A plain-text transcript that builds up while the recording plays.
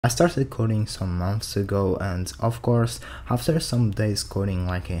I started coding some months ago, and of course, after some days coding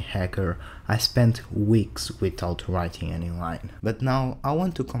like a hacker, I spent weeks without writing any line. But now I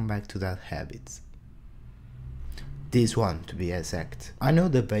want to come back to that habit. This one, to be exact. I know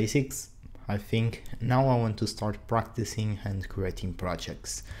the basics, I think. Now I want to start practicing and creating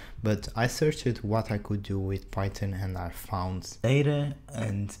projects. But I searched what I could do with Python and I found data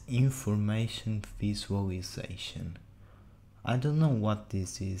and information visualization. I don't know what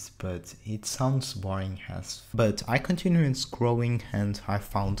this is, but it sounds boring as. But I continued scrolling and I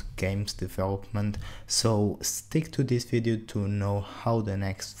found games development, so stick to this video to know how the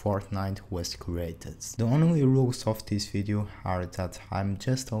next Fortnite was created. The only rules of this video are that I'm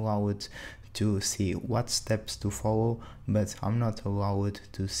just allowed to see what steps to follow, but I'm not allowed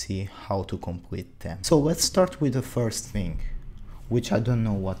to see how to complete them. So let's start with the first thing, which I don't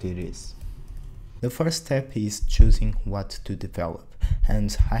know what it is. The first step is choosing what to develop,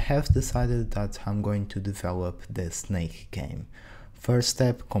 and I have decided that I'm going to develop the snake game. First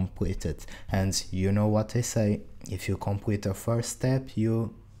step completed, and you know what I say, if you complete the first step,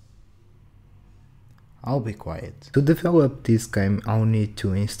 I'll be quiet. To develop this game, I'll need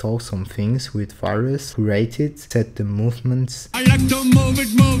to install some things with virus, create it, set the movements, I like to move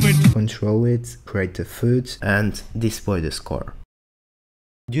it, control it, create the food, and display the score.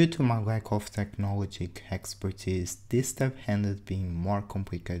 Due to my lack of technological expertise, this step ended up being more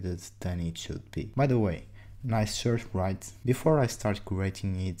complicated than it should be. By the way, nice shirt, right? Before I start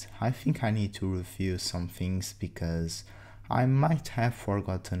creating it, I think I need to review some things because I might have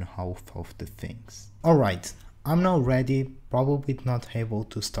forgotten half of the things. Alright, I'm now ready, probably not able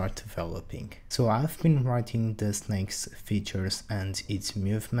to start developing. So I've been writing the snake's features and its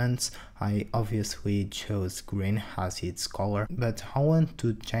movements. I obviously chose green as its color, but I want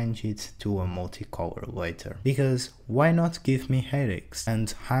to change it to a multicolor later. Because why not give me headaches?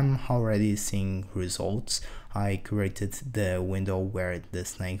 And I'm already seeing results. I created the window where the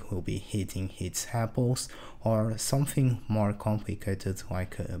snake will be hitting its apples, or something more complicated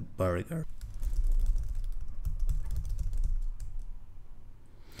like a burger.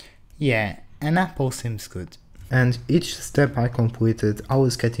 Yeah, an apple seems good. And each step I completed, I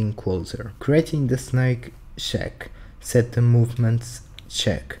was getting closer. Creating the snake, check. Set the movements,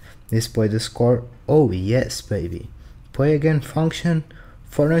 check. Display the score, oh yes baby. Play again function,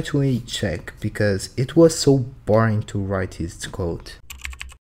 fortunately check, because it was so boring to write its code.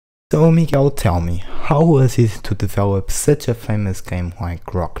 So Miguel, tell me, how was it to develop such a famous game like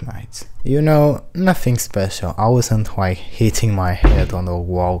Croknite? You know, nothing special. I wasn't like hitting my head on the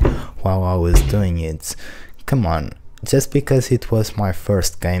wall while I was doing it. Come on, just because it was my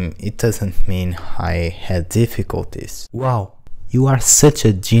first game, it doesn't mean I had difficulties. Wow, you are such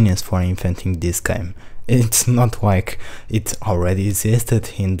a genius for inventing this game. It's not like it already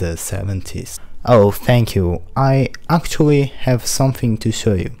existed in the 70s. Oh, thank you. I actually have something to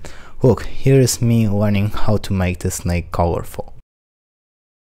show you. Look, here is me learning how to make the snake colorful.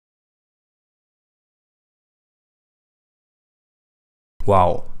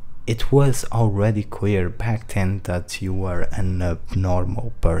 Wow, it was already clear back then that you were an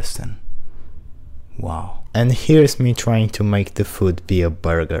abnormal person. Wow. And here's me trying to make the food be a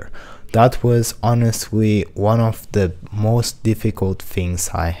burger. That was honestly one of the most difficult things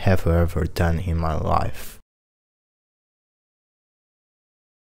I have ever done in my life.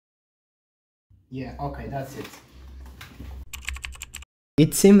 Yeah, okay, that's it.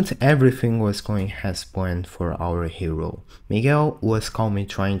 It seemed everything was going as planned for our hero. Miguel was calmly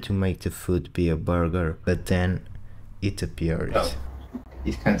trying to make the food be a burger, but then it appeared. No,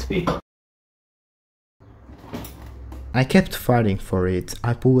 it can't be. I kept fighting for it.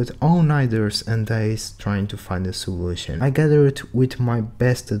 I pulled all nighters and days trying to find a solution. I gathered with my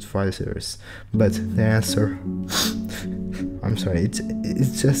best advisors, but the answer... I'm sorry,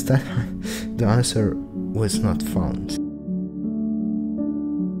 it's just that the answer was not found.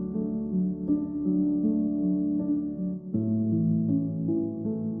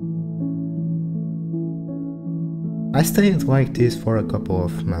 I stayed like this for a couple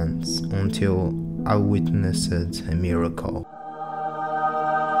of months until I witnessed a miracle.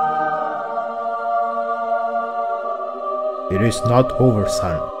 It is not over,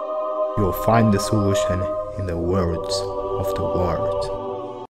 son. You'll find the solution in the words of the Lord.